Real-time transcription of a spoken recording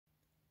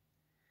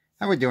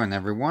How we doing,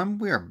 everyone?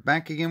 We are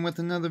back again with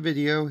another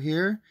video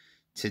here.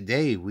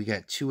 Today we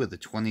got two of the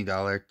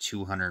 $20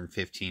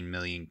 215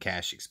 million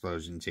cash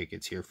explosion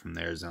tickets here from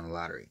the Arizona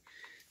Lottery.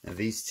 Now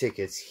these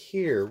tickets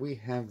here,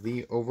 we have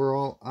the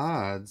overall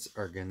odds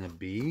are going to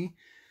be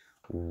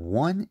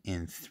 1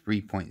 in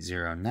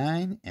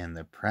 3.09, and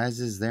the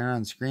prizes there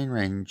on screen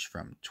range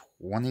from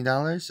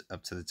 $20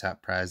 up to the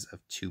top prize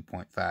of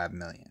 $2.5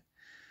 million.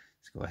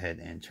 Let's go ahead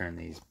and turn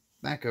these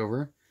back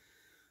over.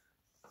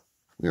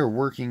 We are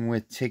working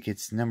with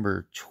tickets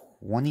number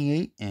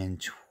 28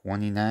 and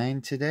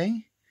 29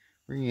 today.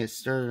 We're going to get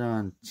started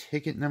on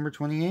ticket number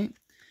 28.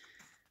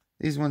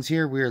 These ones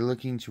here, we are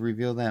looking to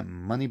reveal that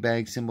money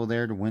bag symbol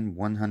there to win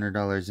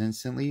 $100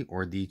 instantly,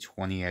 or the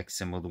 20x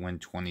symbol to win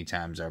 20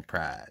 times our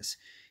prize.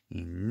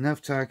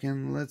 Enough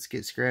talking, let's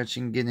get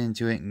scratching, get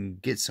into it,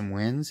 and get some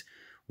wins.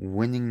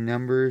 Winning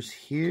numbers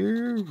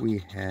here,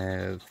 we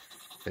have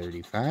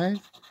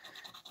 35,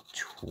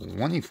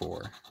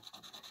 24,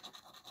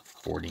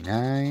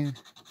 49,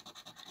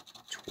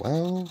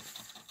 12,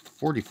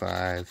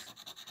 45,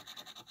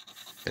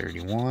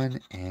 31,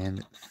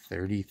 and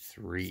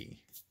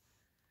 33.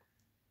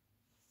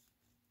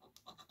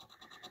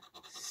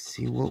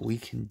 See what we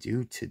can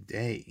do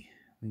today.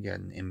 We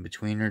got an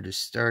in-betweener to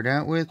start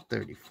out with.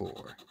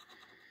 34,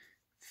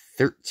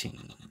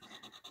 13.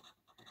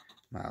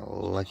 My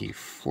lucky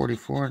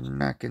 44,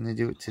 not going to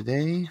do it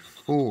today.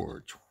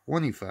 4,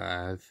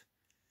 25.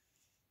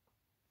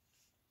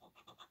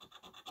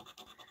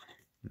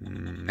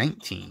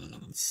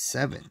 19,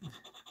 7,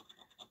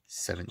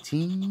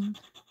 17,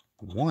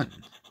 1,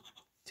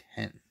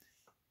 10,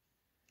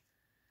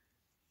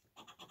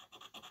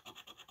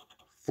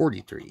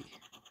 43,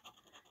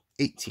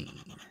 18,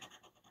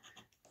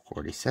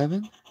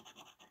 47,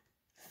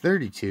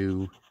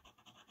 32,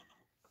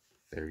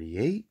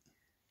 38,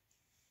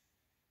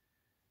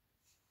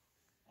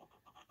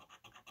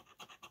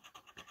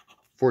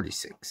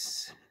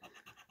 46,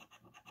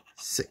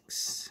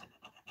 6,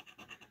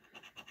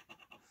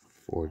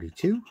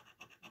 42,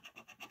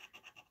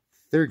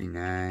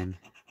 39,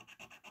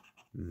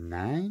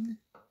 9,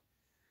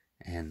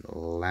 and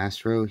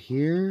last row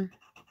here,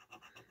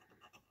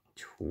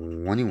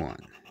 21,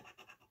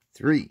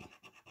 3,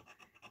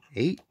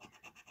 8,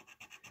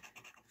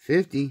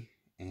 50,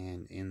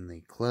 and in the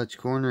clutch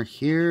corner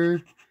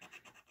here,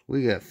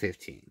 we got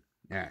 15.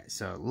 Alright,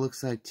 so it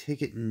looks like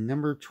ticket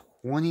number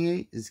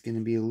 28 is going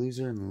to be a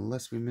loser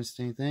unless we missed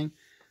anything.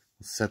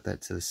 We'll set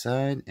that to the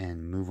side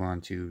and move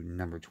on to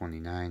number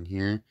 29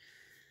 here.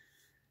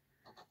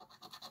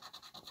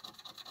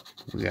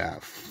 We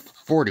got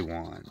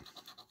 41,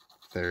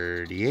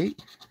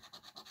 38,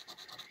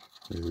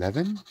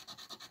 11,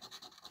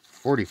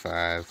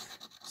 45,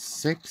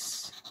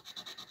 6,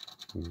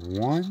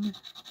 1,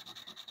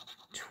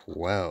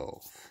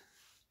 12.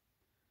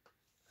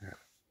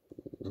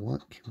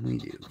 What can we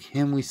do?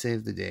 Can we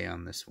save the day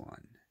on this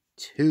one?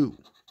 2,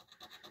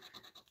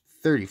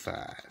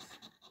 35,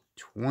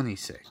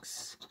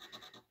 26,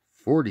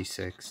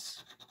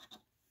 46,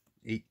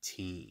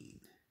 18,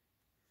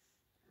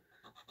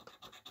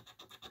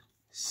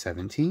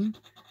 17,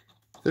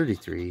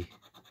 33,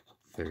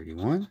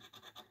 31,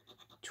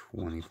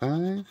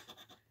 25,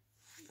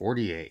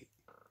 48.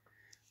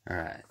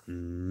 Alright,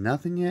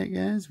 nothing yet,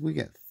 guys. We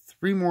got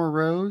 3 more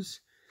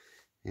rows,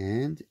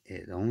 and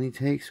it only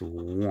takes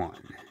 1.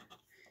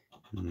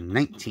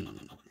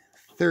 19,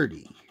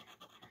 30,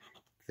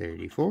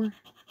 34,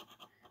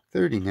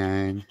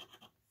 39,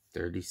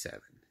 37.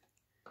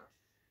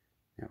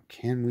 Now,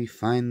 can we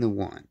find the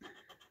 1?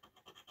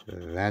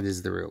 That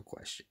is the real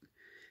question.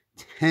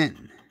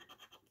 10,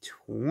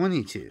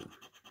 22,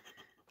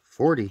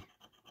 40,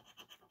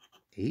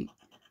 8,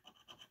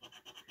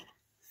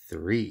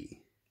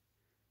 3.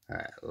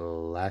 Alright,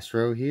 last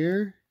row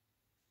here.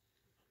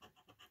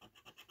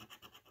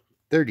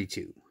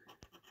 32,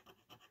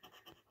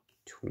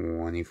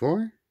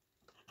 24,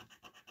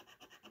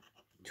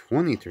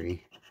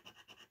 23,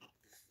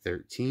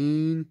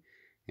 13,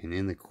 and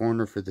in the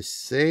corner for the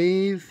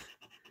save,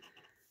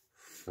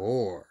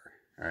 4.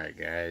 Alright,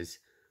 guys.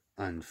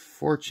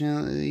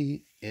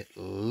 Unfortunately, it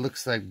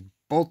looks like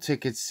both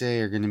tickets today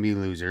are going to be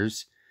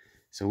losers.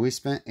 So we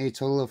spent a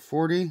total of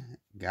 40,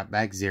 got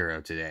back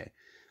 0 today.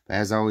 But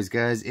as always,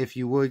 guys, if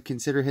you would,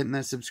 consider hitting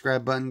that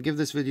subscribe button, give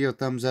this video a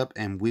thumbs up,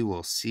 and we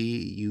will see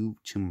you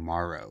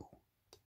tomorrow.